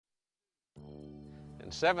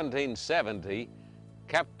In 1770,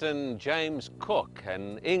 Captain James Cook,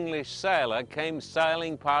 an English sailor, came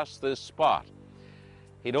sailing past this spot.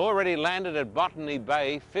 He'd already landed at Botany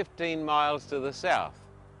Bay, 15 miles to the south.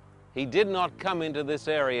 He did not come into this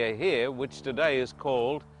area here, which today is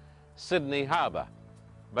called Sydney Harbour,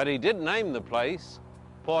 but he did name the place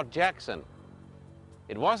Port Jackson.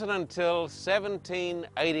 It wasn't until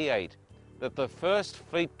 1788 that the first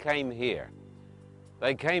fleet came here.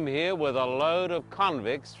 They came here with a load of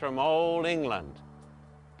convicts from old England,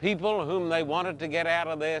 people whom they wanted to get out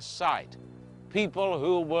of their sight, people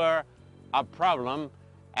who were a problem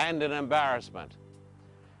and an embarrassment.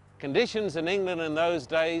 Conditions in England in those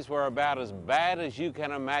days were about as bad as you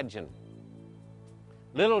can imagine.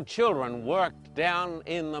 Little children worked down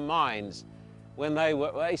in the mines when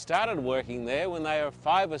they started working there when they were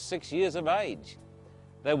 5 or 6 years of age.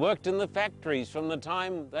 They worked in the factories from the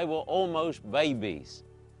time they were almost babies,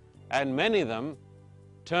 and many of them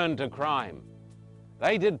turned to crime.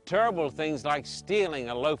 They did terrible things like stealing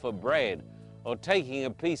a loaf of bread or taking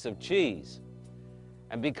a piece of cheese.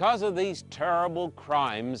 And because of these terrible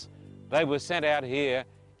crimes, they were sent out here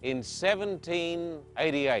in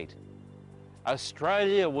 1788.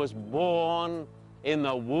 Australia was born in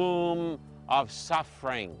the womb of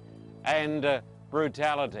suffering and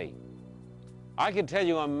brutality. I could tell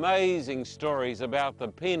you amazing stories about the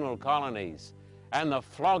penal colonies and the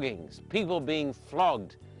floggings, people being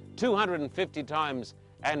flogged 250 times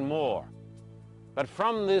and more. But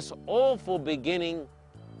from this awful beginning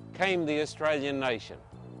came the Australian nation.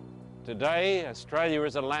 Today, Australia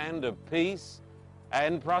is a land of peace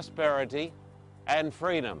and prosperity and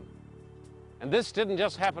freedom. And this didn't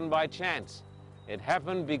just happen by chance. It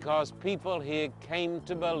happened because people here came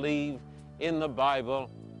to believe in the Bible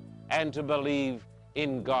and to believe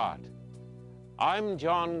in God. I'm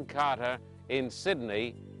John Carter in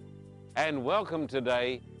Sydney, and welcome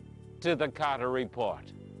today to the Carter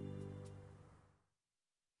Report.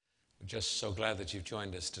 We're just so glad that you've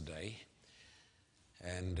joined us today.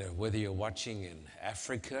 And whether you're watching in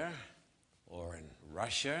Africa, or in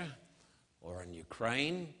Russia, or in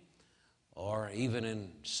Ukraine, or even in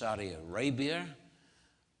Saudi Arabia,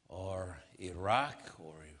 or Iraq,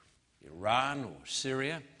 or Iran, or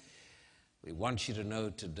Syria, we want you to know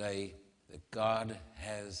today that God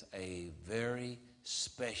has a very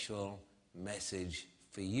special message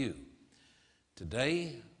for you.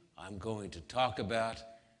 Today, I'm going to talk about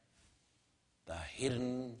the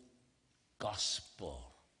hidden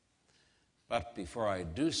gospel. But before I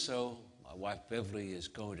do so, my wife Beverly is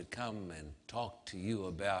going to come and talk to you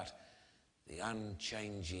about the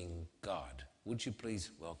unchanging God. Would you please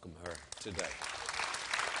welcome her today?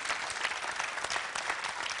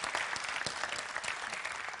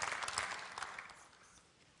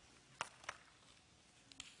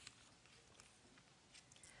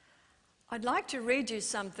 I'd like to read you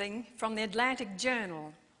something from the Atlantic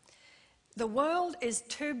Journal. The world is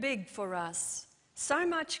too big for us. So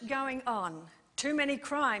much going on. Too many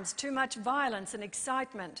crimes, too much violence and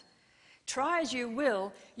excitement. Try as you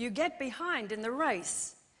will, you get behind in the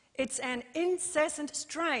race. It's an incessant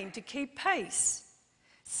strain to keep pace.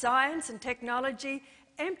 Science and technology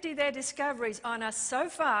empty their discoveries on us so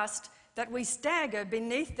fast that we stagger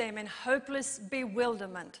beneath them in hopeless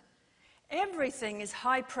bewilderment. Everything is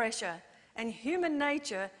high pressure, and human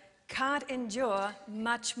nature can't endure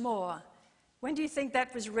much more. When do you think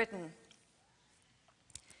that was written?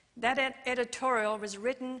 That editorial was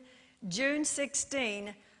written June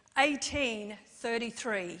 16,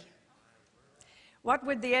 1833. What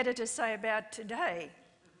would the editor say about today?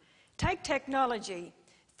 Take technology.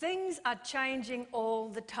 Things are changing all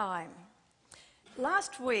the time.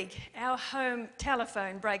 Last week, our home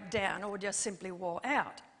telephone broke down or just simply wore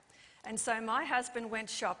out. And so my husband went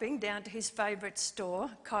shopping down to his favourite store,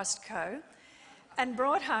 Costco, and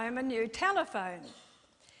brought home a new telephone.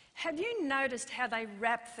 Have you noticed how they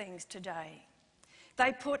wrap things today?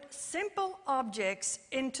 They put simple objects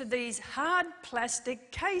into these hard plastic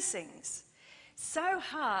casings. So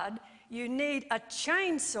hard, you need a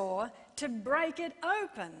chainsaw to break it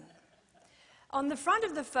open. On the front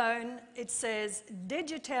of the phone, it says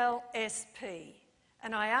Digitel SP.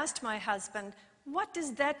 And I asked my husband, what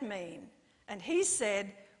does that mean? And he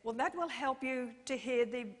said, well, that will help you to hear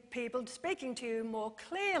the people speaking to you more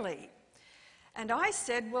clearly. And I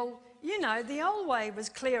said, well, you know, the old way was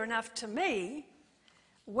clear enough to me.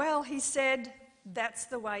 Well, he said, that's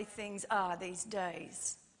the way things are these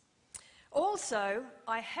days. Also,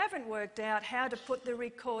 I haven't worked out how to put the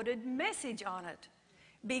recorded message on it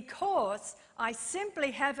because I simply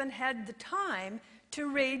haven't had the time to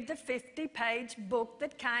read the 50-page book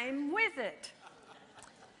that came with it.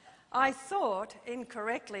 I thought,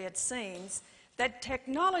 incorrectly it seems, that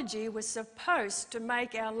technology was supposed to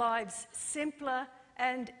make our lives simpler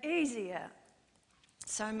and easier.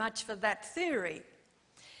 So much for that theory.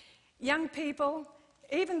 Young people,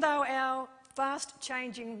 even though our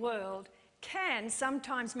fast-changing world can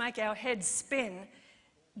sometimes make our heads spin,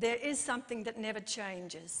 there is something that never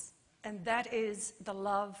changes, and that is the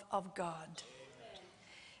love of God.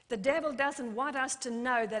 The devil doesn't want us to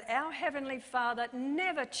know that our Heavenly Father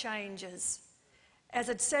never changes. As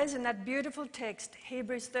it says in that beautiful text,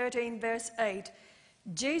 Hebrews 13 verse 8,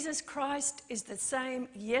 Jesus Christ is the same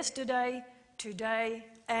yesterday, today,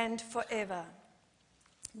 and forever.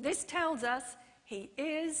 This tells us he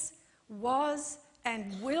is, was,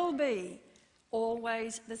 and will be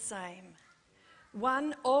always the same.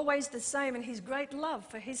 1, always the same in his great love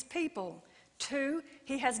for his people. 2,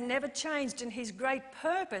 he has never changed in his great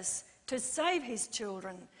purpose to save his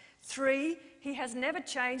children. 3, he has never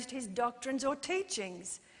changed his doctrines or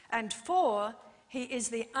teachings. And 4, he is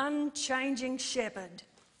the unchanging shepherd.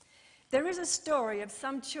 There is a story of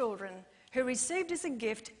some children who received as a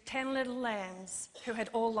gift 10 little lambs who had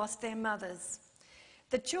all lost their mothers.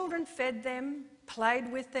 The children fed them,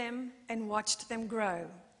 played with them, and watched them grow.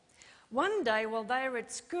 One day while they were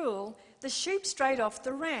at school, the sheep strayed off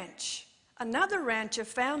the ranch. Another rancher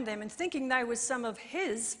found them, and thinking they were some of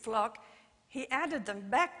his flock, he added them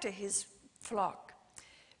back to his flock.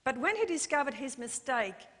 But when he discovered his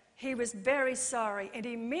mistake, he was very sorry, and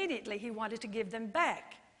immediately he wanted to give them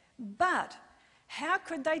back. But how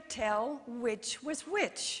could they tell which was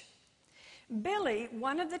which? Billy,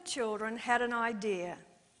 one of the children, had an idea.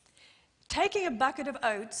 Taking a bucket of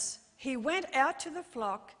oats, he went out to the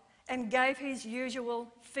flock and gave his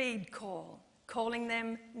usual feed call, calling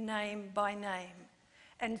them name by name.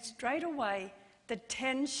 And straight away, the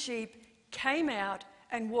 10 sheep came out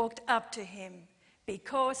and walked up to him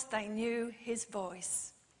because they knew his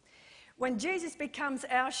voice. When Jesus becomes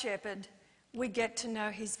our shepherd, we get to know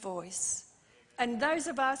his voice. And those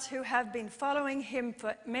of us who have been following him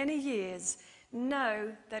for many years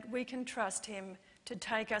know that we can trust him to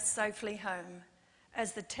take us safely home.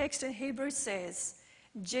 As the text in Hebrews says,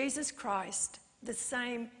 Jesus Christ, the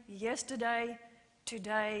same yesterday,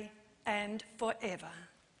 today, and forever.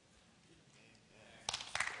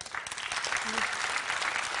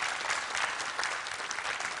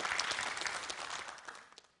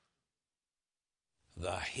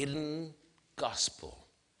 The hidden gospel.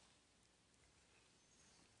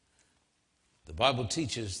 The Bible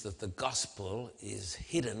teaches that the gospel is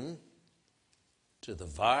hidden to the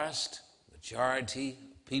vast majority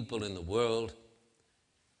of people in the world,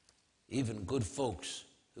 even good folks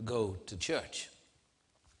who go to church.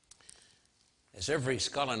 As every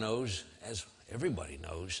scholar knows, as everybody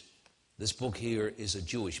knows, this book here is a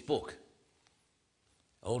Jewish book.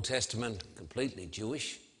 Old Testament, completely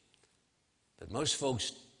Jewish. But most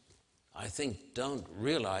folks, I think, don't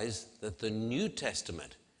realize that the New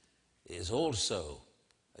Testament is also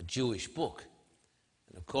a Jewish book.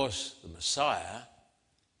 And of course, the Messiah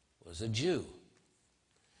was a Jew.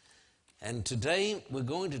 And today we're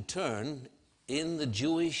going to turn in the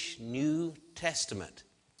Jewish New Testament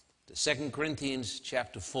to 2 Corinthians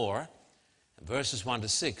chapter 4, and verses 1 to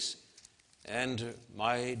 6. And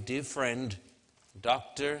my dear friend,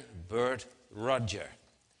 Dr. Bert Roger,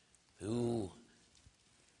 who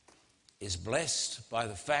is blessed by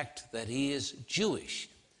the fact that he is Jewish,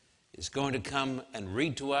 is going to come and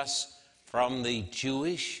read to us from the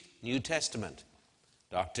Jewish New Testament.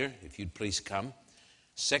 Doctor, if you'd please come.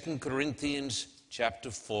 2 Corinthians chapter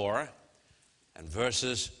 4 and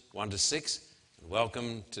verses 1 to 6. And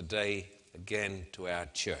welcome today again to our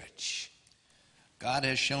church. God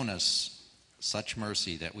has shown us such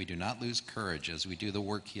mercy that we do not lose courage as we do the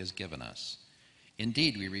work he has given us.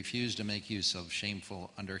 Indeed, we refuse to make use of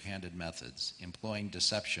shameful, underhanded methods, employing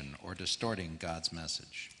deception or distorting God's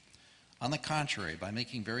message. On the contrary, by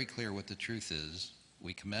making very clear what the truth is,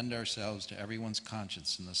 we commend ourselves to everyone's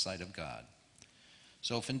conscience in the sight of God.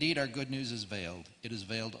 So if indeed our good news is veiled, it is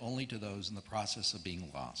veiled only to those in the process of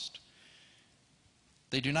being lost.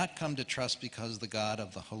 They do not come to trust because the God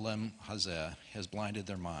of the Olam Hazeh has blinded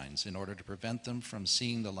their minds in order to prevent them from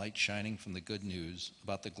seeing the light shining from the good news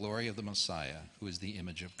about the glory of the Messiah, who is the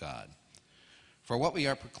image of God. For what we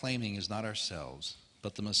are proclaiming is not ourselves,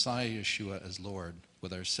 but the Messiah Yeshua as Lord,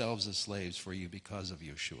 with ourselves as slaves for you because of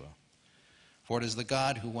Yeshua. For it is the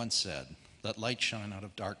God who once said, "Let light shine out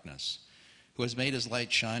of darkness," who has made his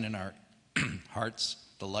light shine in our hearts,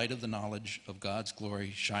 the light of the knowledge of God's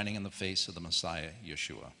glory shining in the face of the Messiah,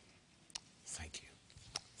 Yeshua. Thank you.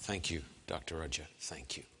 Thank you, Dr. Roger.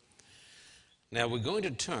 Thank you. Now we're going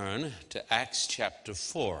to turn to Acts chapter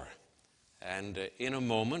 4. And in a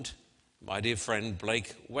moment, my dear friend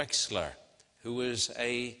Blake Wexler, who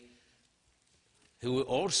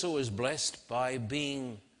also is blessed by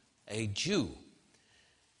being a Jew,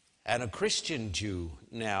 and a Christian Jew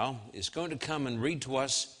now, is going to come and read to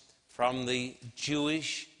us from the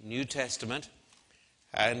Jewish New Testament.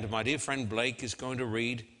 And my dear friend Blake is going to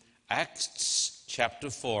read Acts chapter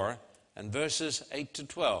 4 and verses 8 to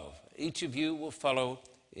 12. Each of you will follow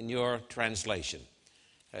in your translation.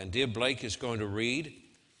 And dear Blake is going to read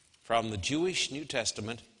from the Jewish New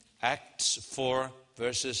Testament, Acts 4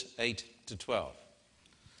 verses 8 to 12.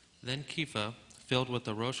 Then Kepha, filled with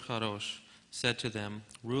the Rosh Charosh, said to them,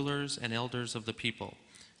 "Rulers and elders of the people,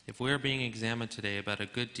 if we are being examined today about a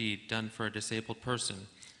good deed done for a disabled person,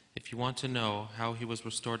 if you want to know how he was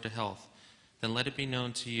restored to health, then let it be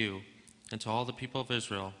known to you and to all the people of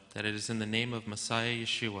Israel that it is in the name of Messiah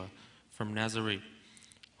Yeshua from Nazareth,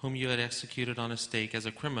 whom you had executed on a stake as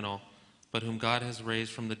a criminal, but whom God has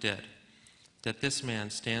raised from the dead, that this man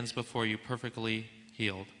stands before you perfectly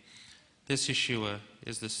healed. This Yeshua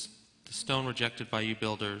is the stone rejected by you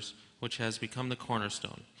builders, which has become the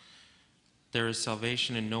cornerstone. There is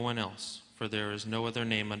salvation in no one else, for there is no other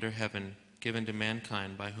name under heaven given to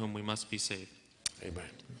mankind by whom we must be saved." Amen.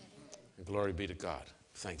 And glory be to God.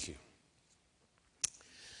 Thank you.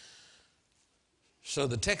 So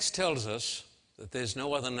the text tells us that there's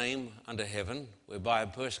no other name under heaven whereby a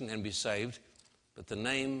person can be saved but the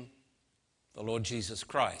name, the Lord Jesus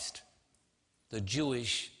Christ, the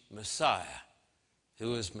Jewish Messiah,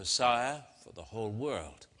 who is Messiah for the whole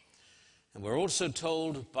world. And we're also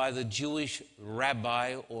told by the Jewish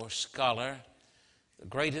rabbi or scholar, the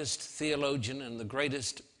greatest theologian and the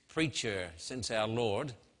greatest preacher since our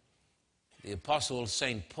Lord, the Apostle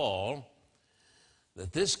St. Paul,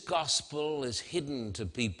 that this gospel is hidden to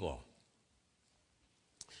people.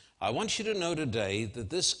 I want you to know today that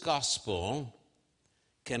this gospel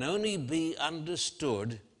can only be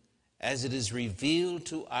understood as it is revealed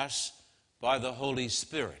to us by the Holy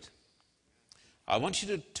Spirit. I want you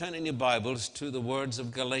to turn in your Bibles to the words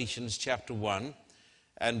of Galatians chapter 1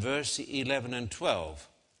 and verse 11 and 12,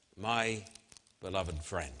 my beloved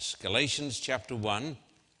friends. Galatians chapter 1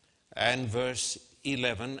 and verse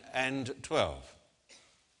 11 and 12.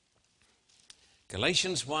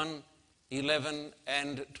 Galatians 1, 11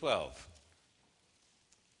 and 12.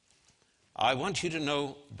 I want you to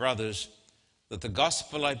know, brothers, that the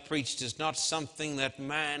gospel I preached is not something that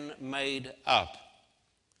man made up.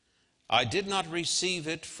 I did not receive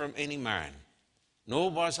it from any man,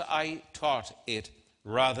 nor was I taught it.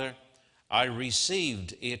 Rather, I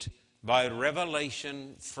received it by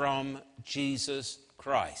revelation from Jesus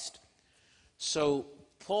Christ. So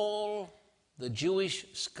Paul, the Jewish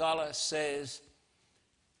scholar, says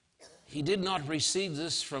he did not receive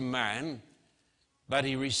this from man, but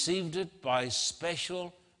he received it by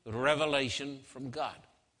special revelation from God.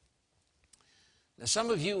 Now, some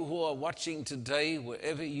of you who are watching today,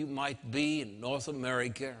 wherever you might be in North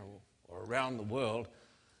America or around the world,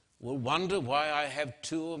 will wonder why I have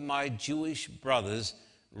two of my Jewish brothers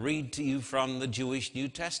read to you from the Jewish New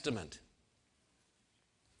Testament.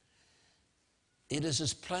 It is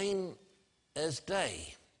as plain as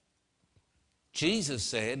day. Jesus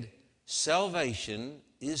said, salvation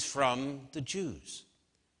is from the Jews.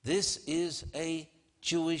 This is a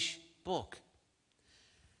Jewish book.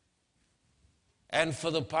 And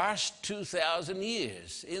for the past 2,000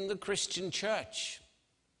 years in the Christian church,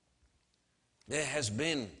 there has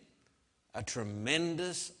been a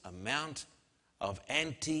tremendous amount of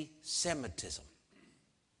anti-Semitism.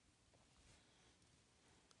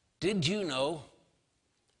 Did you know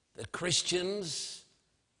that Christians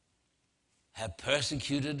have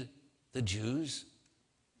persecuted the Jews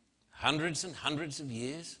hundreds and hundreds of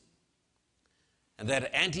years? And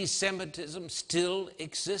that anti-Semitism still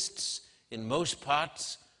exists in most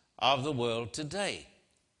parts of the world today.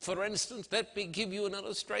 For instance, let me give you an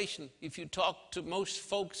illustration. If you talk to most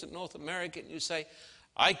folks in North America and you say,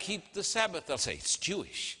 I keep the Sabbath, they'll say, it's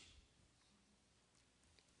Jewish.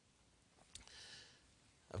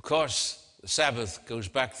 Of course, the Sabbath goes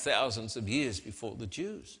back thousands of years before the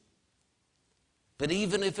Jews. But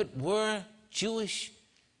even if it were Jewish,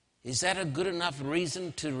 is that a good enough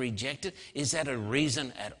reason to reject it? Is that a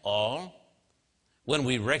reason at all? When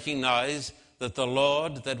we recognize that the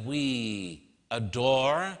Lord that we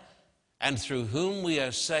adore and through whom we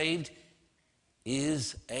are saved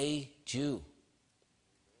is a Jew.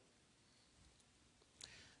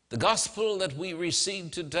 The gospel that we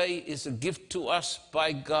receive today is a gift to us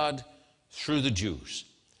by God through the Jews.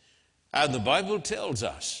 And the Bible tells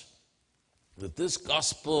us that this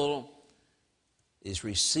gospel is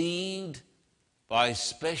received by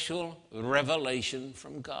special revelation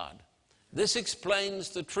from God. This explains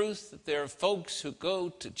the truth that there are folks who go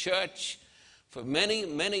to church for many,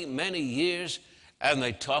 many, many years, and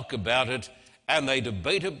they talk about it, and they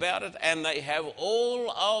debate about it, and they have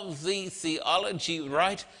all of the theology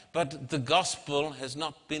right, but the gospel has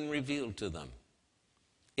not been revealed to them.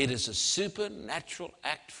 It is a supernatural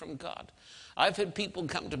act from God. I've had people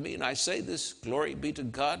come to me, and I say this, glory be to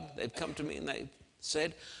God. They've come to me and they've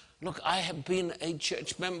said, look, I have been a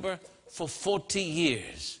church member for 40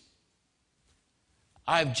 years.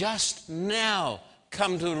 I've just now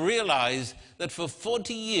come to realize that for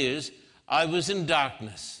 40 years I was in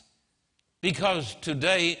darkness, because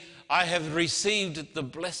today I have received the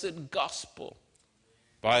blessed gospel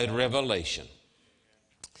by revelation.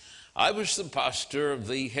 I was the pastor of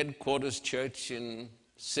the headquarters church in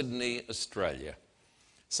Sydney, Australia.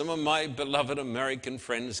 Some of my beloved American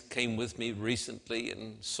friends came with me recently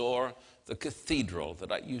and saw the cathedral that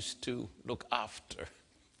I used to look after.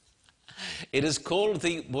 It is called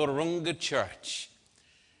the Wahroonga Church.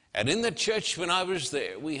 And in the church when I was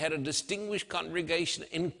there, we had a distinguished congregation,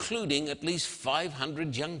 including at least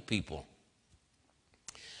 500 young people.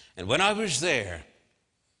 And when I was there,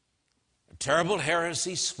 a terrible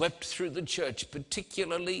heresy swept through the church,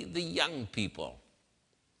 particularly the young people.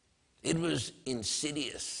 It was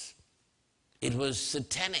insidious. It was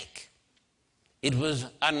satanic. It was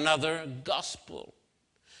another gospel.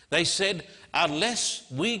 They said,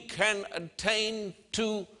 unless we can attain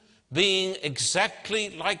to being exactly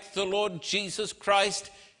like the Lord Jesus Christ,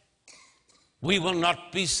 we will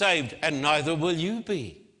not be saved, and neither will you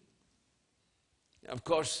be. Of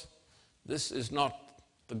course, this is not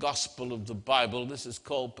the gospel of the Bible. This is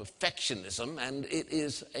called perfectionism, and it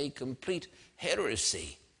is a complete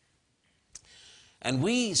heresy. And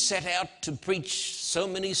we set out to preach so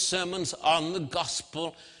many sermons on the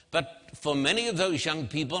gospel, but for many of those young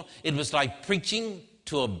people, it was like preaching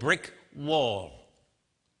to a brick wall.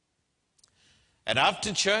 And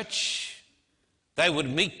after church, they would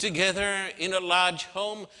meet together in a large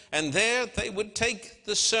home, and there they would take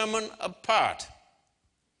the sermon apart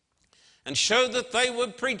and show that they were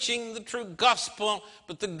preaching the true gospel,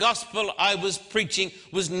 but the gospel I was preaching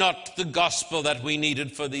was not the gospel that we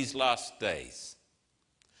needed for these last days.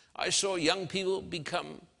 I saw young people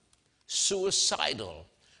become suicidal.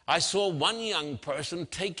 I saw one young person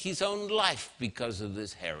take his own life because of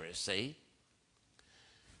this heresy.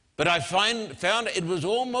 But I found it was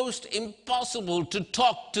almost impossible to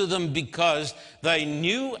talk to them because they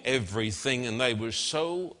knew everything and they were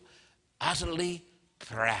so utterly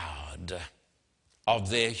proud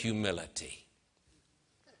of their humility.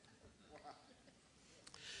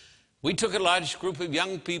 We took a large group of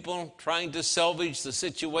young people trying to salvage the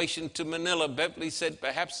situation to Manila. Beverly said,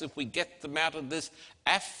 perhaps if we get them out of this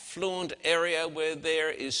affluent area where there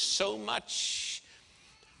is so much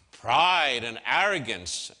pride and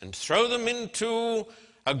arrogance, and throw them into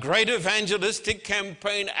a great evangelistic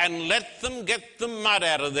campaign and let them get the mud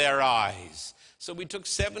out of their eyes. So we took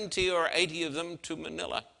 70 or 80 of them to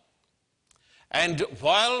Manila. And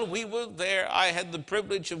while we were there, I had the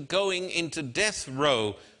privilege of going into death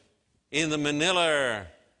row in the Manila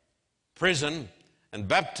prison and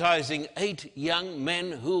baptizing 8 young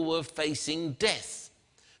men who were facing death.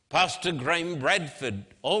 Pastor Graham Bradford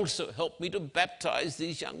also helped me to baptize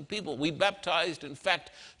these young people. We baptized, in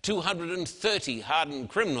fact, 230 hardened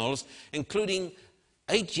criminals, including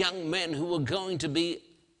 8 young men who were going to be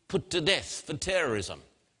put to death for terrorism.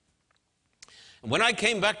 And when I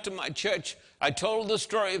came back to my church, I told the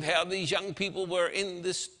story of how these young people were in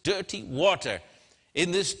this dirty water,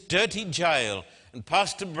 in this dirty jail. And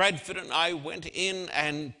Pastor Bradford and I went in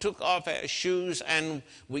and took off our shoes, and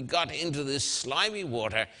we got into this slimy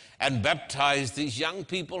water and baptized these young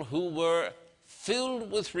people who were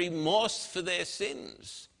filled with remorse for their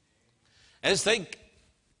sins. As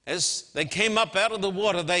they came up out of the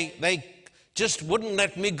water, they just wouldn't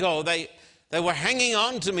let me go. They were hanging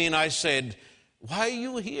on to me, and I said, "Why are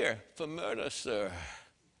you here? For murder, sir."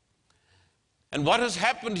 "And what has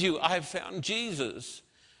happened to you?" "I found Jesus.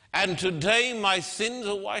 And today my sins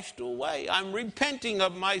are washed away. I'm repenting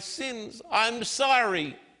of my sins. I'm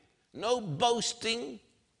sorry." No boasting,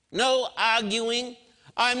 no arguing.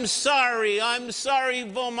 I'm sorry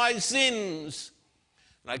for my sins.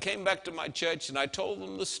 And I came back to my church and I told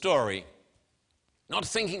them the story, not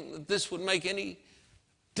thinking that this would make any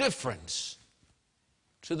difference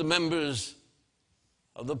to the members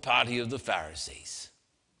of the party of the Pharisees.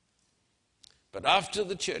 But after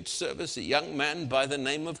the church service, a young man by the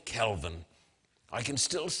name of Kelvin, I can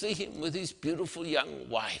still see him with his beautiful young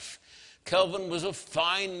wife. Kelvin was a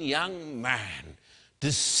fine young man,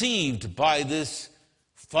 deceived by this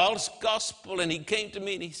false gospel. And he came to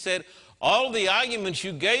me and he said, all the arguments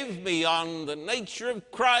you gave me on the nature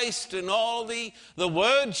of Christ and all the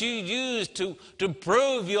words you used to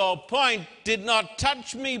prove your point did not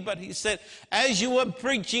touch me. But he said, as you were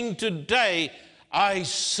preaching today, I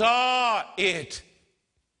saw it,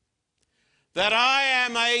 that I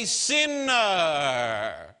am a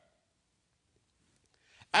sinner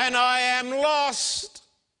and I am lost.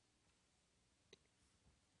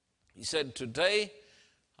 He said, today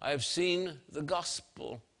I have seen the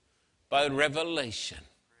gospel by revelation.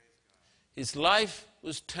 His life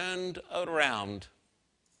was turned around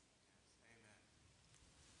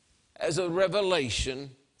as a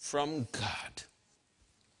revelation from God.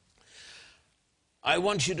 I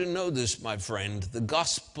want you to know this, my friend. The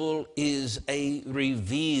gospel is a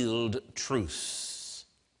revealed truth.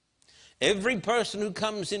 Every person who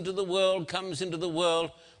comes into the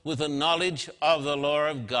world with a knowledge of the law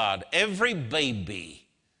of God. Every baby.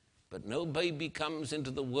 But no baby comes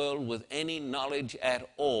into the world with any knowledge at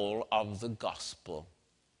all of the gospel.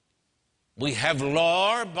 We have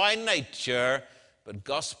law by nature, but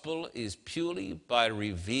gospel is purely by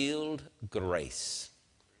revealed grace.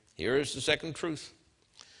 Here is the second truth.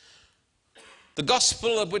 The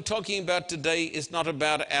gospel that we're talking about today is not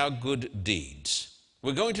about our good deeds.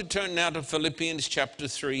 We're going to turn now to Philippians chapter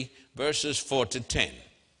 3, verses 4 to 10.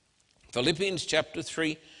 Philippians chapter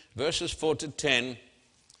 3, verses 4 to 10.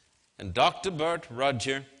 And Dr. Bert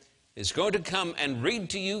Roger is going to come and read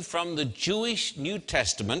to you from the Jewish New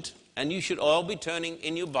Testament, and you should all be turning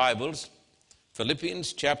in your Bibles,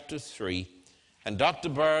 Philippians chapter 3. And Dr.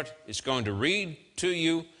 Bert is going to read to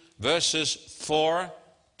you verses 4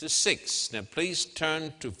 to 6. Now please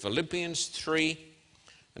turn to Philippians 3,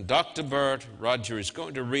 and Dr. Bert Roger is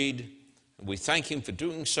going to read, and we thank him for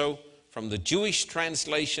doing so, from the Jewish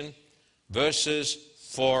translation, verses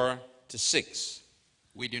 4 to 6.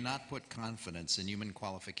 We do not put confidence in human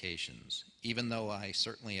qualifications, even though I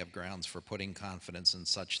certainly have grounds for putting confidence in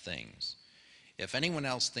such things. If anyone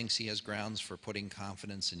else thinks he has grounds for putting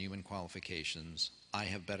confidence in human qualifications, I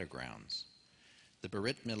have better grounds. The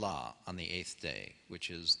Brit Milah on the 8th day, which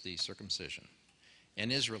is the circumcision,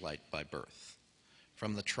 an Israelite by birth,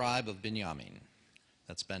 from the tribe of Benjamin,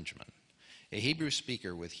 that's Benjamin, a Hebrew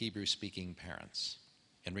speaker with Hebrew-speaking parents,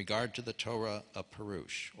 in regard to the Torah, a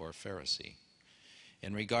Perush, or Pharisee,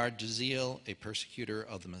 in regard to zeal, a persecutor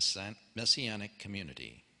of the Messianic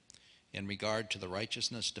community, in regard to the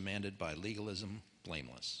righteousness demanded by legalism,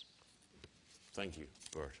 blameless. Thank you,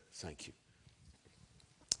 Bert. Thank you.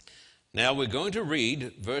 Now we're going to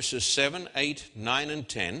read verses 7, 8, 9, and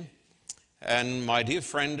 10. And my dear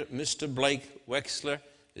friend, Mr. Blake Wexler,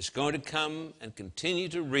 is going to come and continue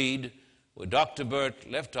to read where Dr. Bert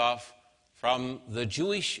left off from the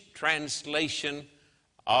Jewish translation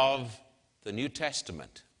of the New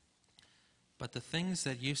Testament. But the things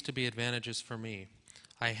that used to be advantages for me,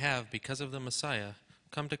 I have, because of the Messiah,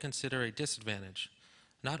 come to consider a disadvantage.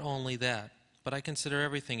 Not only that, but I consider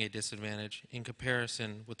everything a disadvantage in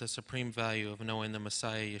comparison with the supreme value of knowing the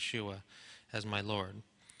Messiah Yeshua as my Lord.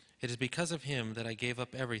 It is because of him that I gave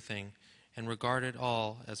up everything and regard it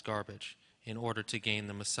all as garbage in order to gain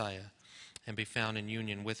the Messiah and be found in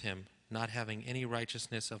union with him, not having any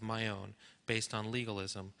righteousness of my own based on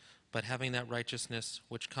legalism, but having that righteousness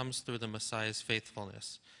which comes through the Messiah's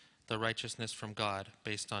faithfulness, the righteousness from God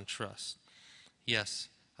based on trust. Yes,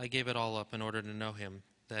 I gave it all up in order to know him,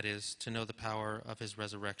 that is, to know the power of his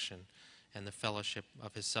resurrection and the fellowship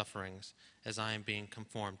of his sufferings, as I am being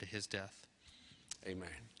conformed to his death. Amen.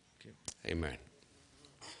 Amen.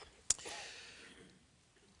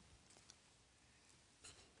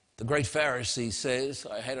 The great Pharisee says,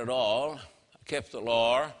 I had it all. I kept the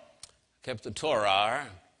law, kept the Torah,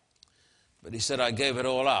 but he said, I gave it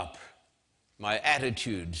all up. My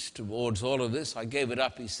attitudes towards all of this, I gave it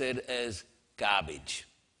up, he said, as garbage,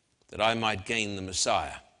 that I might gain the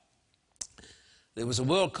Messiah. There was a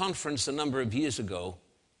world conference a number of years ago,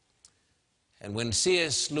 and when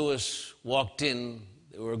C.S. Lewis walked in,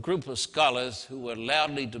 there were a group of scholars who were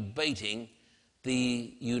loudly debating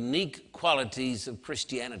the unique qualities of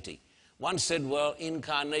Christianity. One said, well,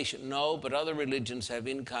 incarnation, no, but other religions have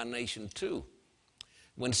incarnation too.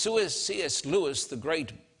 When C.S. Lewis, the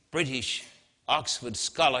great British Oxford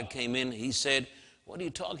scholar, came in, he said, what are you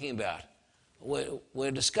talking about?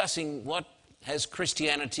 We're discussing what has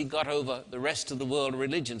Christianity got over the rest of the world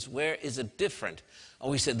religions. Where is it different?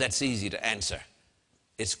 Oh, he said, that's easy to answer.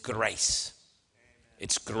 It's grace.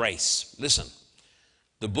 It's grace. Listen,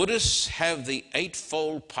 the Buddhists have the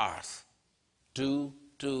eightfold path. Do.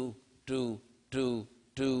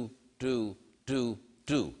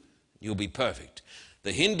 You'll be perfect.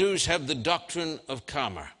 The Hindus have the doctrine of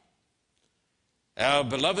karma. Our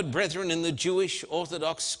beloved brethren in the Jewish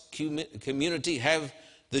Orthodox community have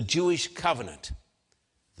the Jewish covenant.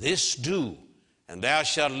 This do, and thou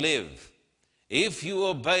shalt live. If you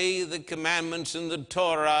obey the commandments in the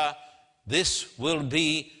Torah, this will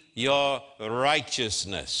be your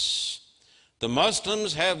righteousness. The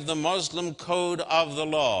Muslims have the Muslim code of the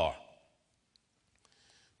law.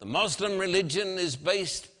 The Muslim religion is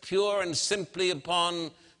based pure and simply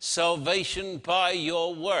upon salvation by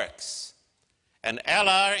your works. And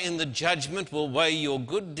Allah in the judgment will weigh your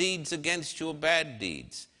good deeds against your bad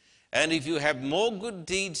deeds. And if you have more good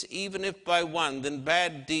deeds, even if by one, than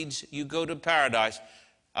bad deeds, you go to paradise.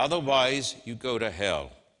 Otherwise, you go to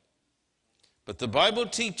hell. But the Bible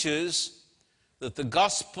teaches that the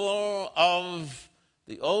gospel of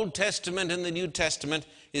the Old Testament and the New Testament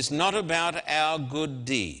is not about our good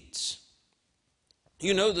deeds.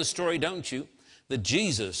 You know the story, don't you? That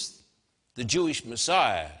Jesus, the Jewish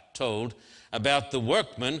Messiah, told about the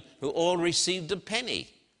workmen who all received a penny.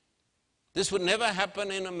 This would never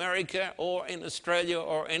happen in America or in Australia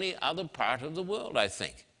or any other part of the world, I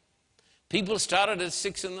think. People started at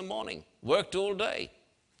 6 in the morning, worked all day.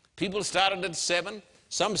 People started at 7,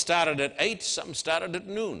 some started at 8, some started at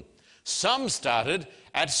noon. Some started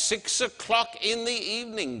at 6 o'clock in the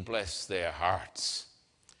evening, bless their hearts.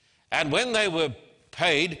 And when they were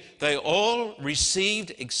paid, they all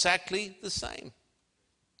received exactly the same.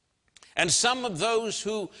 And some of those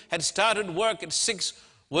who had started work at 6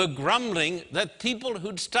 were grumbling that people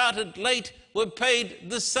who'd started late were paid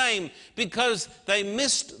the same because they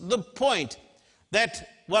missed the point that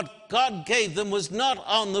what God gave them was not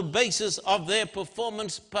on the basis of their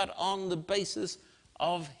performance, but on the basis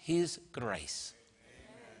of His grace.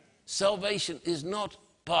 Salvation is not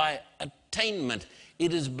by attainment,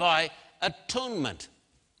 it is by atonement.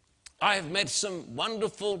 I have met some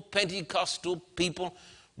wonderful Pentecostal people,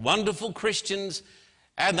 wonderful Christians,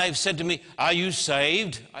 and they've said to me, "Are you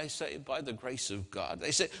saved?" I say, "By the grace of God."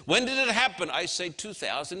 They say, "When did it happen?" I say,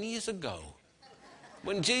 2,000 years ago,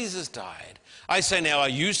 when Jesus died. I say, "Now, are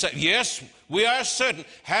you saved?" "Yes, we are certain."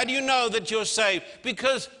 "How do you know that you're saved?"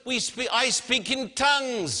 "Because I speak in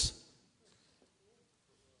tongues."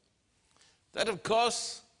 That, of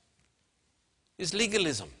course, is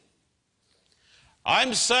legalism.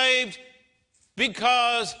 I'm saved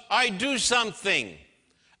because I do something.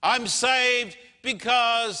 I'm saved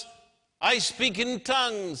because I speak in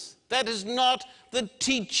tongues. That is not the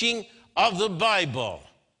teaching of the Bible.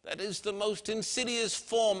 That is the most insidious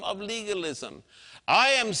form of legalism. I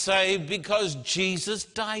am saved because Jesus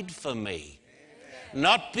died for me.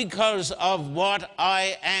 Not because of what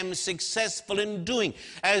I am successful in doing.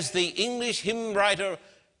 As the English hymn writer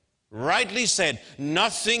rightly said,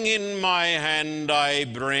 "Nothing in my hand I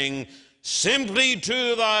bring, simply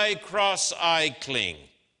to thy cross I cling."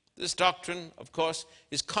 This doctrine, of course,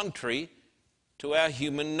 is contrary to our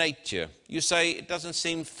human nature. You say it doesn't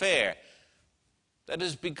seem fair. That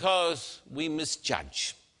is because we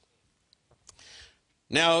misjudge.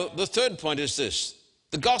 Now, the third point is this.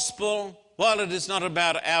 The gospel, while it is not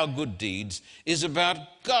about our good deeds, is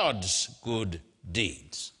about God's good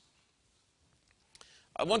deeds.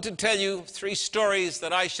 I want to tell you 3 stories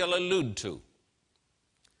that I shall allude to.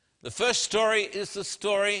 The first story is the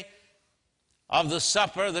story of the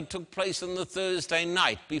supper that took place on the Thursday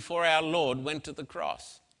night before our Lord went to the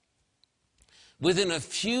cross. Within a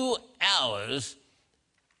few hours,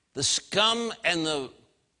 the scum and the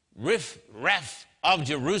riff-raff of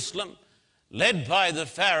Jerusalem, led by the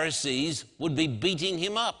Pharisees, would be beating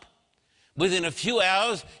him up. Within a few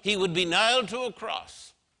hours, he would be nailed to a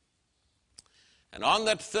cross. And on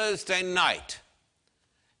that Thursday night,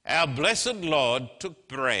 our blessed Lord took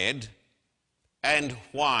bread and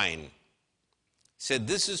wine, said,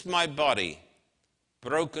 "This is my body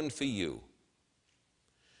broken for you."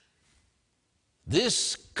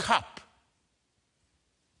 This cup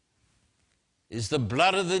is the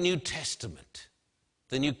blood of the New Testament,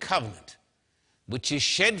 the New Covenant, which is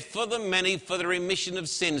shed for the many for the remission of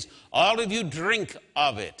sins. All of you drink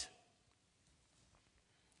of it.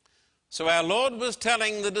 So our Lord was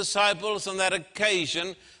telling the disciples on that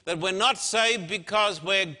occasion that we're not saved because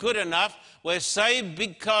we're good enough. We're saved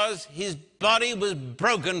because His body was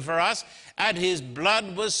broken for us and His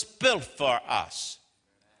blood was spilt for us.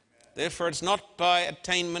 Therefore, it's not by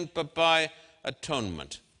attainment but by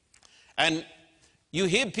atonement. And you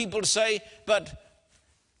hear people say, "But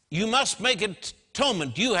you must make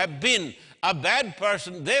atonement. You have been a bad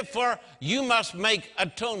person, therefore you must make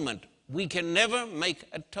atonement." We can never make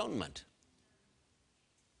atonement.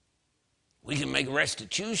 We can make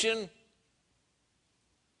restitution,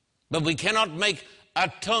 but we cannot make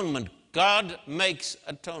atonement. God makes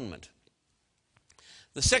atonement.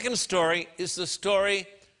 The second story is the story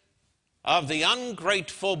of the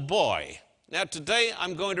ungrateful boy. Now today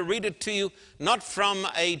I'm going to read it to you not from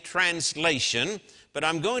a translation, but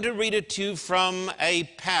I'm going to read it to you from a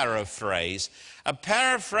paraphrase. A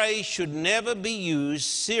paraphrase should never be used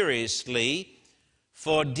seriously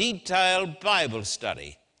for detailed Bible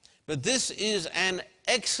study. But this is an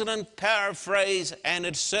excellent paraphrase, and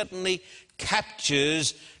it certainly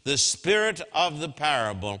captures the spirit of the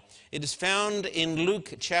parable. It is found in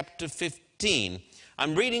Luke chapter 15.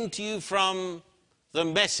 I'm reading to you from the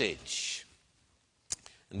Message.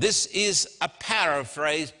 This is a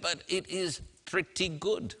paraphrase, but it is pretty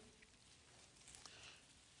good.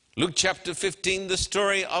 Luke chapter 15, the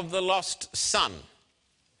story of the lost son.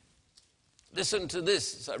 Listen to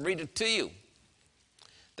this as I read it to you.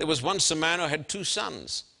 There was once a man who had 2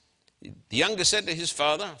 sons. The younger said to his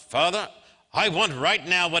father, "Father, I want right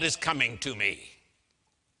now what is coming to me."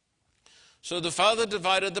 So the father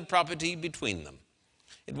divided the property between them.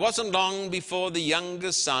 It wasn't long before the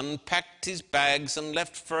younger son packed his bags and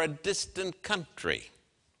left for a distant country.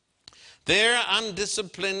 There,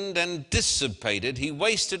 undisciplined and dissipated, he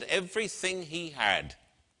wasted everything he had.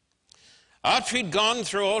 After he'd gone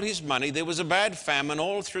through all his money, there was a bad famine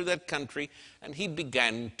all through that country, and he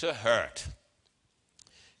began to hurt.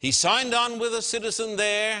 He signed on with a citizen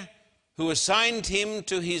there who assigned him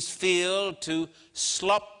to his field to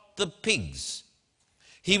slop the pigs.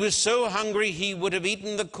 He was so hungry he would have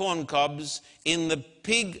eaten the corn cobs in the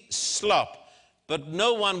pig slop, but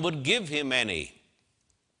no one would give him any.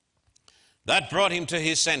 That brought him to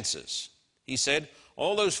his senses. He said,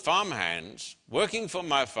 "All those farmhands working for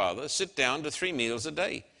my father sit down to 3 meals a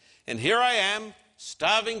day, and here I am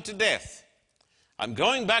starving to death. I'm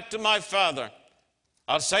going back to my father.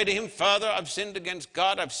 I'll say to him, 'Father, I've sinned against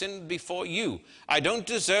God, I've sinned before you. I don't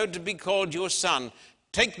deserve to be called your son.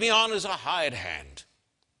 Take me on as a hired hand.'"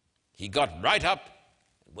 He got right up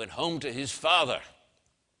and went home to his father.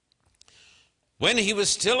 When he was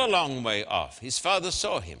still a long way off, his father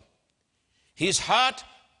saw him. His heart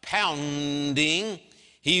pounding,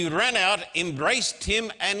 he ran out, embraced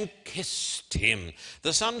him, and kissed him.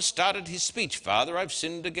 The son started his speech. "Father, I've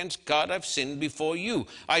sinned against God. I've sinned before you.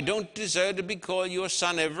 I don't deserve to be called your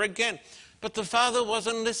son ever again." But the father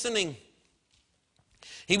wasn't listening.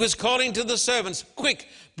 He was calling to the servants, "Quick,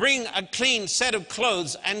 bring a clean set of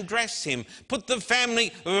clothes and dress him. Put the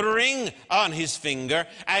family ring on his finger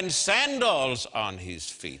and sandals on his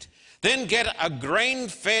feet. Then get a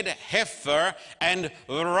grain-fed heifer and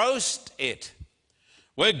roast it.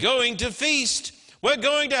 We're going to feast. We're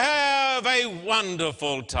going to have a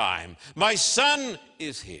wonderful time. My son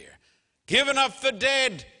is here, given up for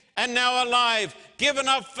dead and now alive, given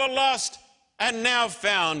up for lost and now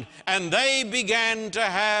found." And they began to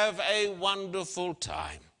have a wonderful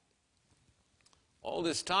time. All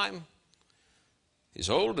this time, his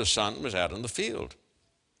older son was out in the field.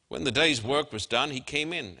 When the day's work was done, he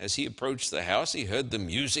came in. As he approached the house, he heard the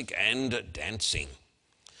music and dancing.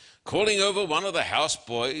 Calling over one of the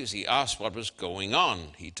houseboys, he asked what was going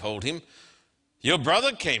on. He told him, "Your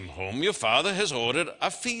brother came home. Your father has ordered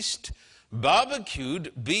a feast,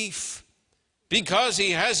 barbecued beef, because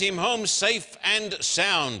he has him home safe and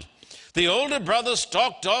sound." The older brother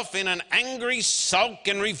stalked off in an angry sulk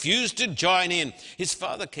and refused to join in. His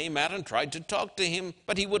father came out and tried to talk to him,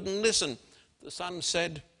 but he wouldn't listen. The son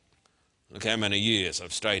said, "Look how many years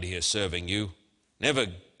I've stayed here serving you, never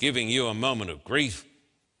giving you a moment of grief.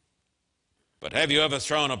 But have you ever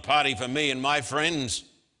thrown a party for me and my friends?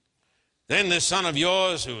 Then this son of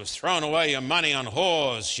yours who has thrown away your money on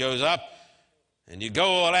whores shows up, and you go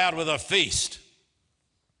all out with a feast."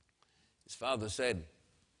 His father said,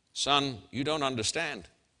 "Son, you don't understand.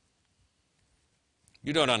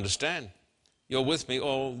 You don't understand. You're with me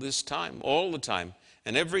all this time, all the time,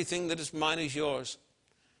 and everything that is mine is yours.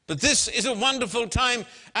 But this is a wonderful time,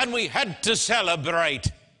 and we had to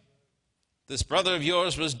celebrate. This brother of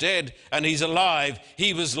yours was dead, and he's alive.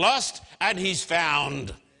 He was lost, and he's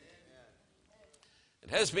found." It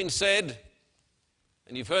has been said,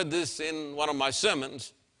 and you've heard this in one of my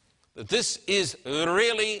sermons, that this is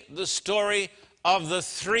really the story of the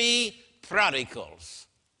 3 prodigals.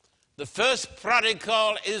 The first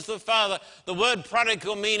prodigal is the father. The word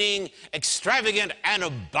prodigal meaning extravagant and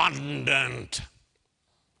abundant.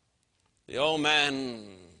 The old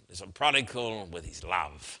man is a prodigal with his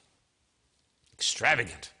love.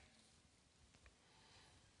 Extravagant.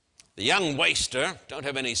 The young waster, don't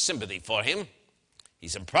have any sympathy for him.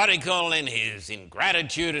 He's a prodigal in his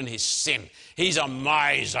ingratitude and his sin. He's a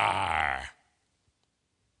miser.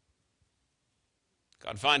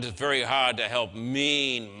 God finds it very hard to help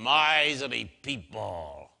mean, miserly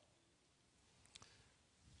people.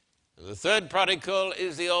 The third prodigal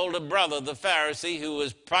is the older brother, the Pharisee, who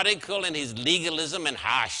was prodigal in his legalism and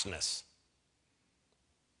harshness.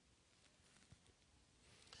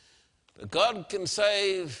 But God can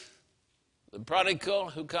save the prodigal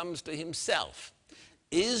who comes to himself.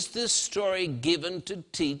 Is this story given to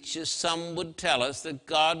teach, as some would tell us, that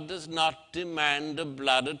God does not demand a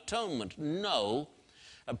blood atonement? No.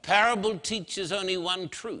 A parable teaches only one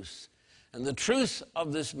truth. And the truth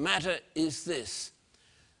of this matter is this: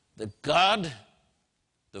 that God,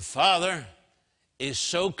 the Father, is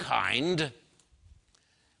so kind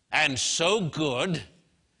and so good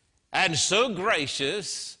and so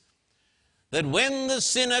gracious that when the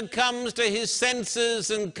sinner comes to his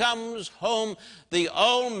senses and comes home, the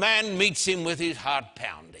old man meets him with his heart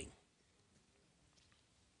pounding.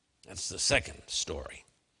 That's the second story.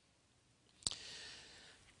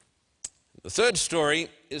 The third story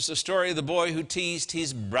is the story of the boy who teased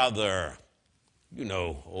his brother. You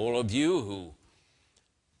know, all of you who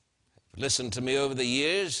listened to me over the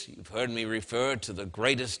years, you've heard me refer to the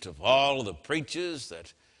greatest of all the preachers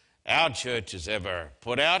that our church has ever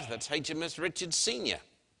put out. That's HMS Richards Sr.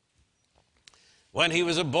 When he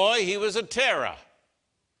was a boy, he was a terror.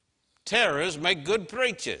 Terrors make good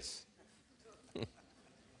preachers.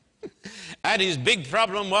 And his big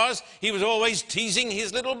problem was he was always teasing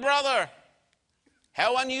his little brother.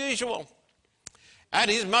 How unusual. And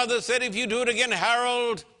his mother said, "If you do it again,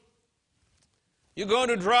 Harold, you're going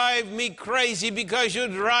to drive me crazy because you're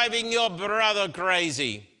driving your brother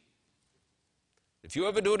crazy. If you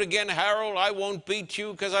ever do it again, Harold, I won't beat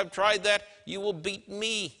you because I've tried that. You will beat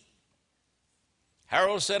me."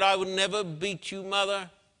 Harold said, "I would never beat you, Mother."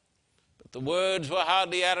 But the words were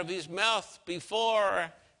hardly out of his mouth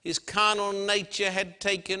before his carnal nature had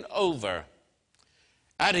taken over.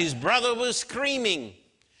 And his brother was screaming.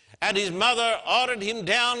 And his mother ordered him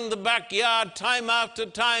down the backyard time after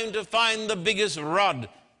time to find the biggest rod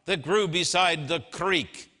that grew beside the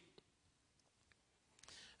creek.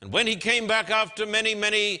 And when he came back after many,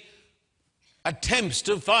 many attempts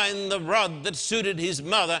to find the rod that suited his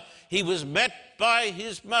mother, he was met by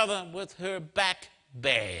his mother with her back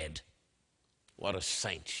bared. What a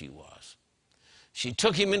saint she was. She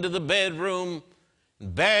took him into the bedroom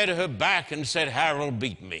and bared her back and said, "Harold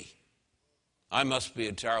beat me." "I must be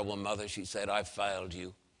a terrible mother," she said. "I failed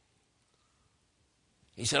you."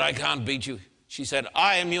 He said, "I can't beat you." She said,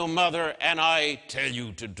 "I am your mother and I tell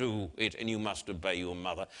you to do it, and you must obey your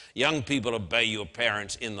mother. Young people, obey your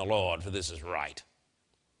parents in the Lord, for this is right.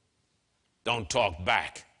 Don't talk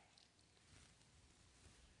back."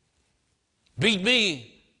 "Beat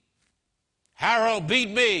me. Harold, beat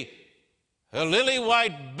me. Her lily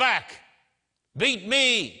white back. Beat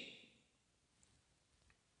me."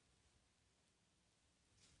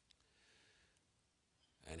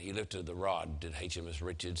 And he lifted the rod, did HMS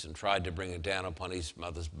Richards, and tried to bring it down upon his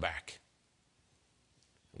mother's back.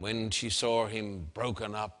 When she saw him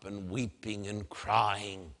broken up and weeping and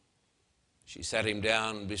crying, she sat him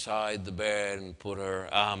down beside the bed and put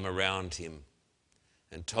her arm around him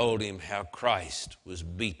and told him how Christ was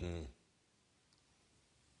beaten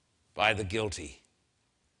by the guilty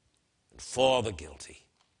and for the guilty,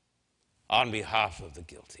 on behalf of the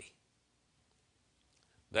guilty.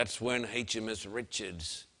 That's when HMS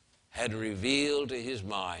Richards had revealed to his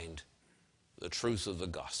mind the truth of the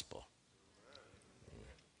gospel.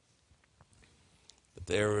 That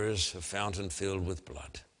there is a fountain filled with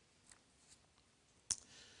blood.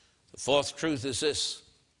 The fourth truth is this: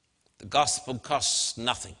 the gospel costs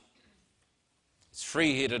nothing. It's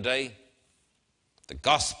free here today. The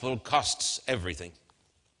gospel costs everything.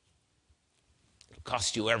 It'll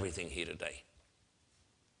cost you everything here today.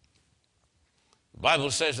 The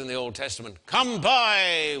Bible says in the Old Testament, "Come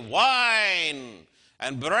buy wine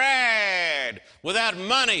and bread without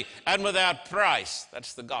money and without price."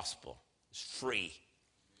 That's the gospel. It's free.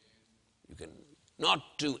 You can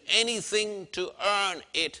not do anything to earn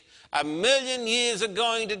it. 1,000,000 years of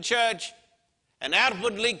going to church and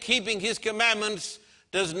outwardly keeping his commandments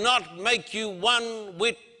does not make you one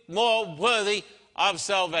whit more worthy of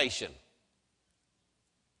salvation.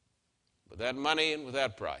 Without money and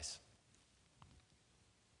without price.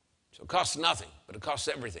 So it costs nothing, but it costs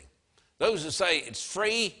everything. Those who say it's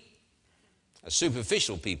free are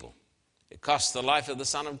superficial people. It costs the life of the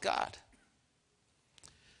Son of God.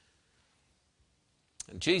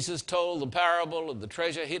 And Jesus told the parable of the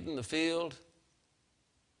treasure hidden in the field.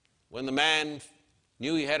 When the man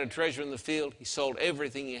knew he had a treasure in the field, he sold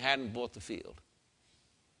everything he had and bought the field.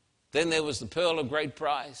 Then there was the pearl of great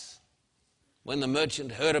price. when the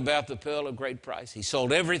merchant heard about the pearl of great price, he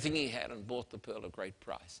sold everything he had and bought the pearl of great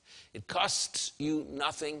price. It costs you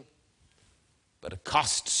nothing, but it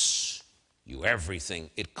costs you everything.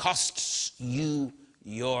 It costs you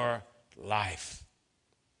your life.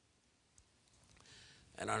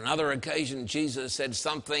 And on another occasion, Jesus said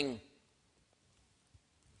something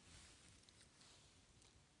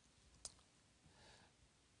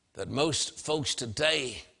that most folks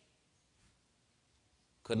today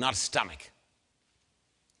could not stomach.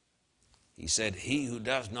 He said, "He who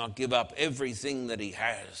does not give up everything that he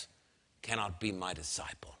has cannot be my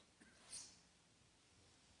disciple."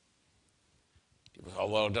 People say, "Oh,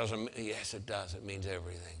 well, it doesn't." Yes, it does. It means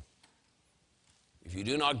everything. If you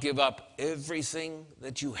do not give up everything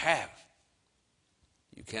that you have,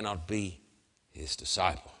 you cannot be his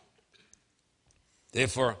disciple.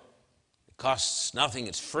 Therefore, it costs nothing.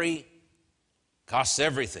 It's free. It costs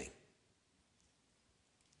everything.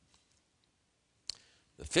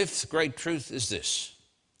 The fifth great truth is this: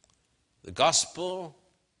 the gospel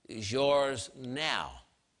is yours now.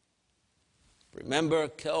 Remember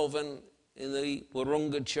Calvin in the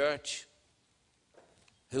Wahroonga church,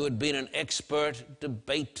 who had been an expert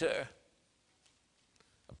debater,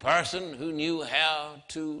 a person who knew how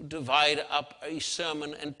to divide up a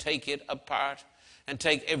sermon and take it apart and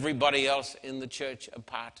take everybody else in the church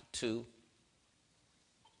apart too.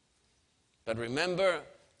 But remember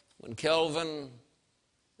when Calvin,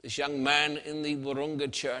 this young man in the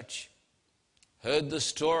Wahroonga church, heard the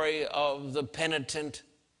story of the penitent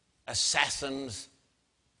assassins,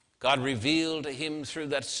 God revealed to him through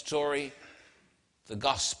that story the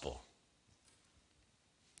gospel.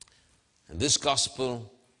 And this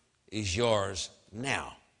gospel is yours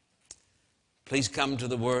now. Please come to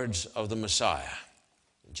the words of the Messiah.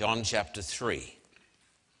 John chapter 3,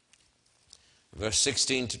 verse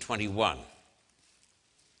 16 to 21.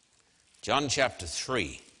 John chapter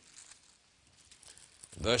 3,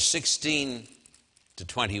 verse 16 to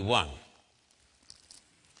 21.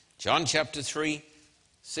 John chapter 3,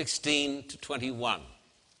 16 to 21.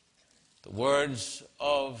 The words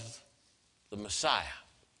of the Messiah.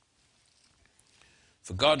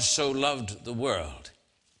 For God so loved the world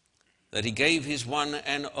that he gave his one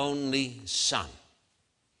and only Son.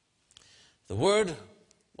 The word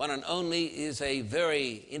one and only is a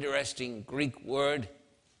very interesting Greek word.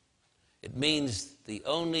 It means the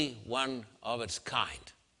only one of its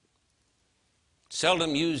kind.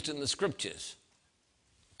 Seldom used in the scriptures.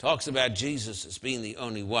 It talks about Jesus as being the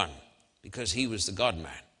only one because he was the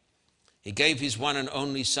God-man. He gave his one and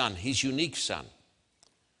only Son, his unique Son,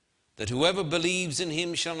 that whoever believes in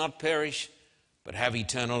him shall not perish, but have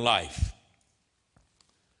eternal life.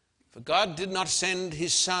 For God did not send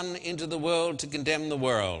his Son into the world to condemn the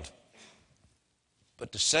world,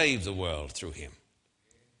 but to save the world through him.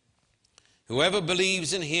 Whoever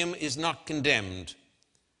believes in him is not condemned,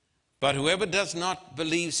 but whoever does not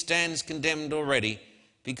believe stands condemned already,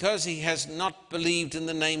 because he has not believed in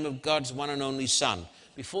the name of God's one and only Son.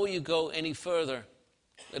 Before you go any further,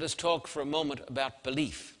 let us talk for a moment about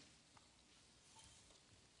belief.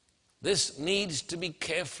 This needs to be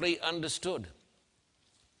carefully understood.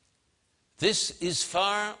 This is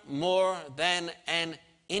far more than an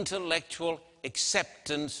intellectual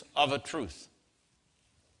acceptance of a truth.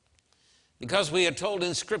 Because we are told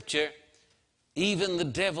in Scripture, even the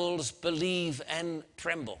devils believe and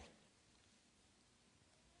tremble.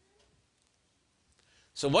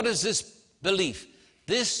 So what is this belief?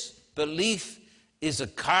 This belief is a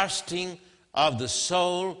casting of the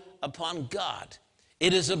soul upon God.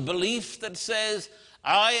 It is a belief that says,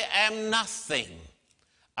 I am nothing.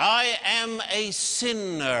 I am a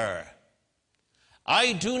sinner.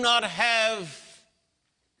 I do not have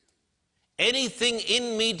anything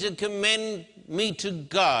in me to commend me to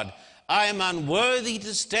God. I am unworthy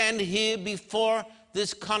to stand here before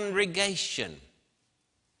this congregation.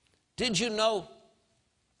 Did you know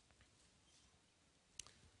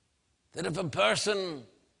that if a person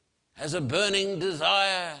has a burning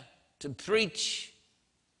desire to preach,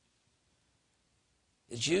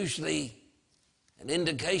 it's usually an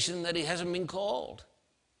indication that he hasn't been called?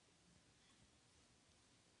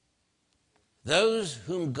 Those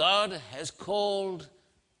whom God has called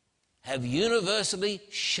have universally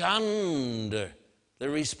shunned the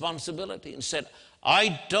responsibility and said,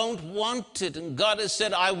 I don't want it. And God has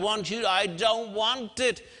said, I want you. I don't want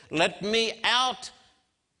it. Let me out.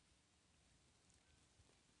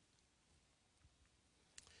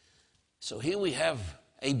 So here we have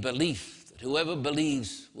a belief that whoever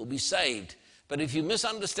believes will be saved. But if you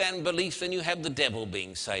misunderstand belief, then you have the devil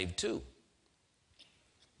being saved too.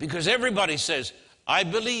 Because everybody says, I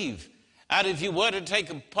believe. And if you were to take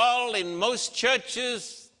a poll in most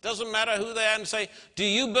churches, doesn't matter who they are, and say, do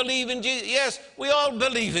you believe in Jesus? Yes, we all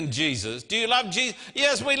believe in Jesus. Do you love Jesus?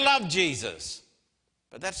 Yes, we love Jesus.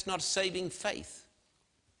 But that's not saving faith.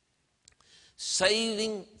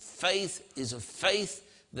 Saving faith is a faith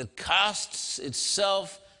that casts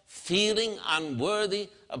itself, feeling unworthy,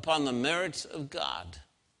 upon the merits of God.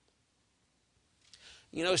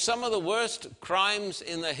 You know, some of the worst crimes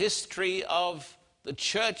in the history of the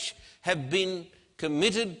church have been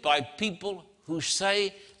committed by people who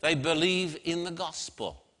say they believe in the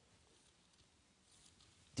gospel.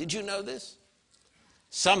 Did you know this?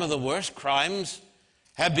 Some of the worst crimes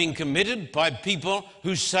have been committed by people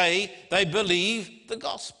who say they believe the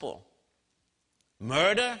gospel.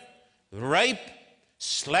 Murder, rape,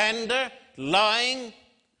 slander, lying.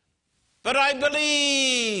 But I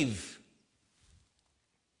believe.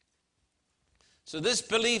 So this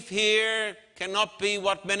belief here cannot be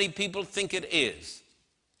what many people think it is.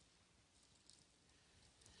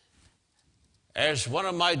 As one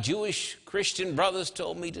of my Jewish Christian brothers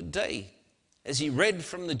told me today, as he read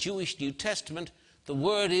from the Jewish New Testament, the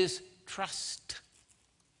word is trust.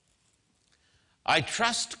 I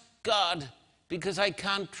trust God because I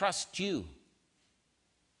can't trust you.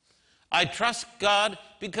 I trust God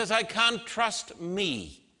because I can't trust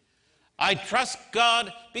me. I trust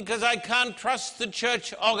God because I can't trust the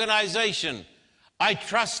church organization. I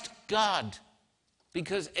trust God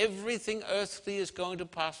because everything earthly is going to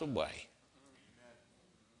pass away.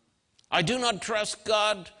 I do not trust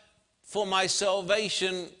God for my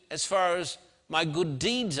salvation as far as my good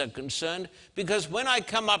deeds are concerned, because when I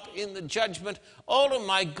come up in the judgment, all of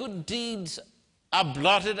my good deeds are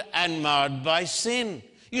blotted and marred by sin.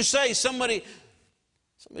 You say, somebody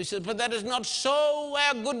says, but that is not so.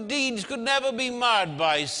 Our good deeds could never be marred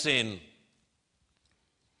by sin.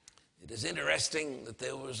 It is interesting that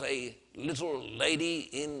there was a little lady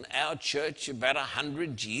in our church about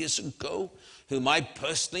 100 years ago whom I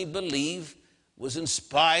personally believe was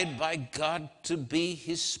inspired by God to be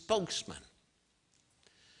his spokesman.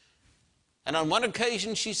 And on one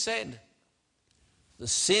occasion she said, the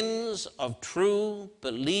sins of true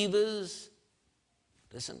believers,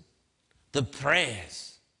 listen, the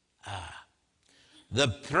prayers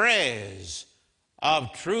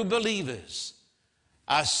of true believers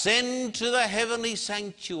ascend to the heavenly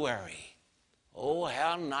sanctuary. Oh,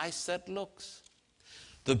 how nice that looks.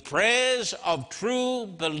 The prayers of true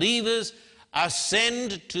believers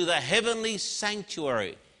ascend to the heavenly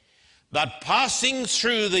sanctuary, but passing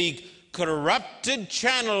through the corrupted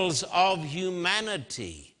channels of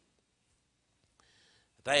humanity,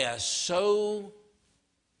 they are so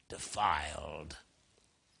defiled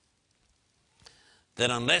that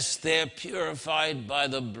unless they're purified by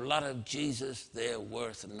the blood of Jesus, they're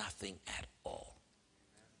worth nothing at all.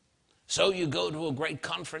 So you go to a great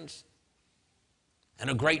conference, and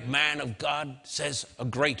a great man of God says a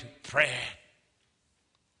great prayer,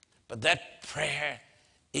 but that prayer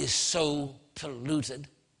is so polluted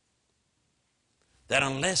that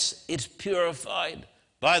unless it's purified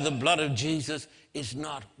by the blood of Jesus, it's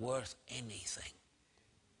not worth anything.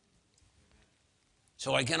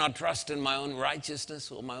 So I cannot trust in my own righteousness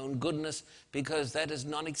or my own goodness, because that is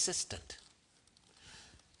non-existent.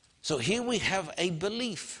 So here we have a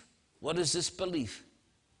belief. What is this belief?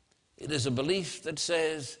 It is a belief that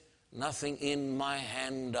says, nothing in my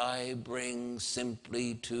hand I bring,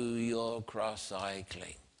 simply to your cross I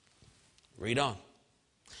cling. Read on.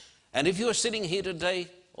 And if you're sitting here today,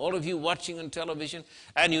 all of you watching on television,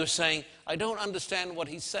 and you're saying, I don't understand what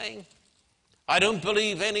he's saying. I don't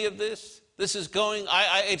believe any of this. This is going,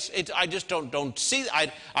 I just don't see,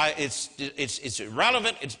 it's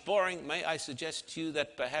irrelevant, it's boring. May I suggest to you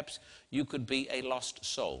that perhaps you could be a lost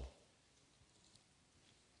soul.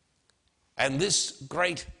 And this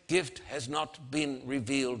great gift has not been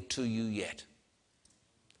revealed to you yet.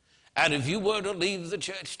 And if you were to leave the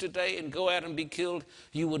church today and go out and be killed,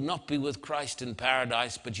 you would not be with Christ in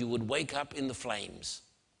paradise, but you would wake up in the flames,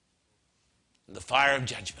 in the fire of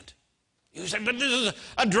judgment. You say, but this is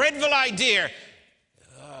a dreadful idea.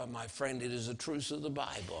 Oh, my friend, it is the truth of the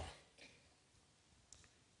Bible.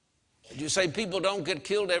 Did you say people don't get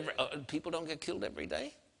killed every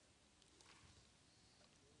day?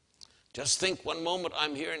 Just think, one moment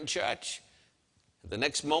I'm here in church. The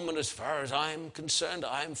next moment, as far as I'm concerned,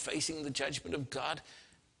 I'm facing the judgment of God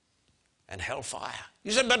and hellfire.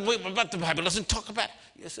 You said, but the Bible doesn't talk about it.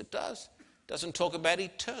 Yes, it does. It doesn't talk about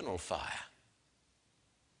eternal fire.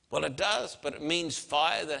 Well, it does, but it means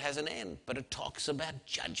fire that has an end. But it talks about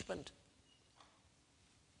judgment.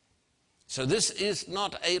 So this is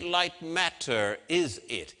not a light matter, is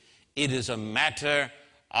it? It is a matter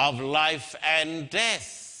of life and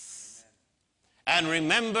death. And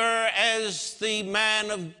remember, as the man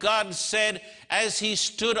of God said as he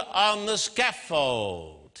stood on the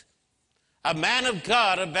scaffold, a man of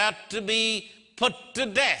God about to be put to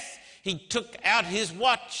death, he took out his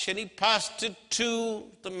watch and he passed it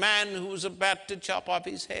to the man who was about to chop off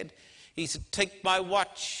his head. He said, "Take my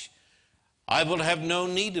watch. I will have no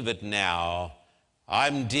need of it now.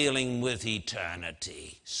 I'm dealing with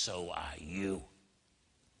eternity. So are you."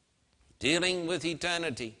 Dealing with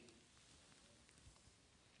eternity.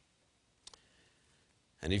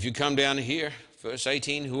 And if you come down here, verse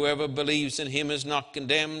 18, "Whoever believes in him is not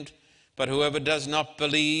condemned, but whoever does not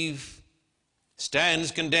believe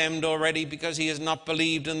stands condemned already, because he has not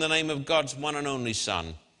believed in the name of God's one and only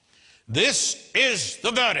Son. This is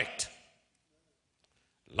the verdict.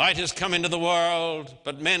 Light has come into the world,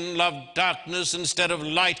 but men loved darkness instead of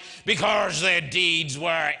light, because their deeds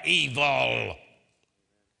were evil.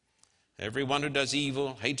 Everyone who does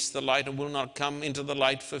evil hates the light and will not come into the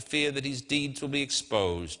light for fear that his deeds will be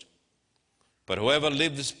exposed. But whoever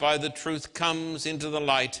lives by the truth comes into the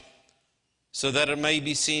light, so that it may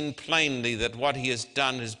be seen plainly that what he has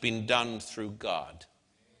done has been done through God."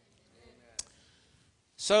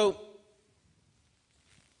 So,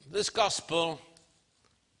 this gospel,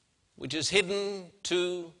 which is hidden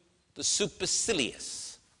to the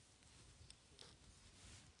supercilious,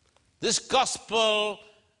 this gospel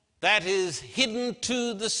that is hidden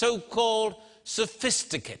to the so-called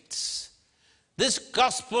sophisticates, this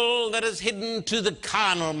gospel that is hidden to the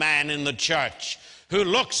carnal man in the church who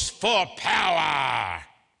looks for power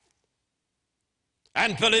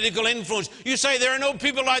and political influence. You say there are no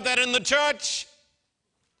people like that in the church?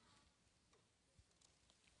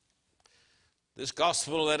 This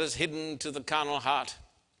gospel that is hidden to the carnal heart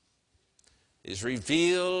is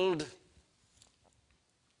revealed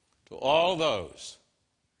to all those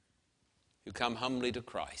who come humbly to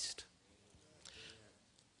Christ.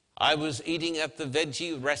 I was eating at the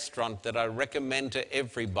veggie restaurant that I recommend to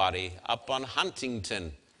everybody up on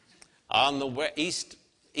Huntington, on the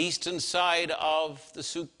eastern side of the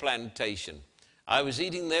Soup Plantation. I was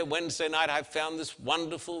eating there Wednesday night. I found this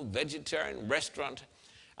wonderful vegetarian restaurant.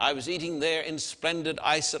 I was eating there in splendid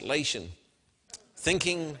isolation,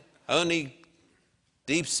 thinking only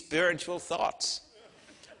deep spiritual thoughts,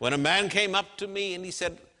 when a man came up to me and he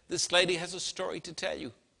said, "This lady has a story to tell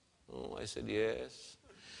you." Oh, I said, "Yes."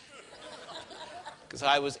 Because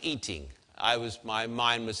I was eating. My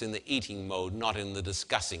mind was in the eating mode, not in the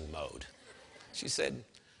discussing mode. She said,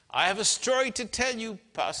 "I have a story to tell you,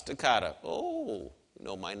 Pastor Carter." "Oh, you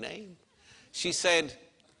know my name." She said,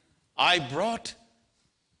 "I brought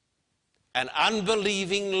an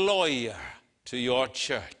unbelieving lawyer to your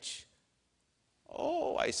church."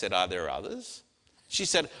 "Oh," I said, "are there others?" She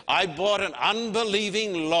said, "I brought an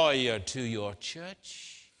unbelieving lawyer to your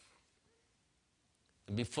church."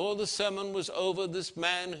 And before the sermon was over, this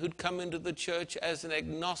man who'd come into the church as an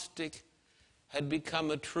agnostic had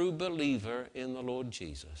become a true believer in the Lord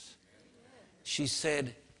Jesus. She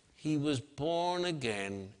said he was born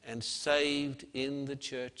again and saved in the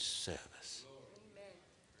church service.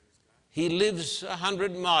 He lives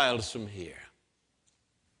 100 miles from here.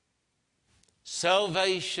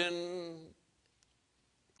 Salvation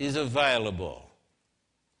is available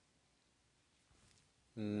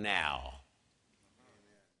now.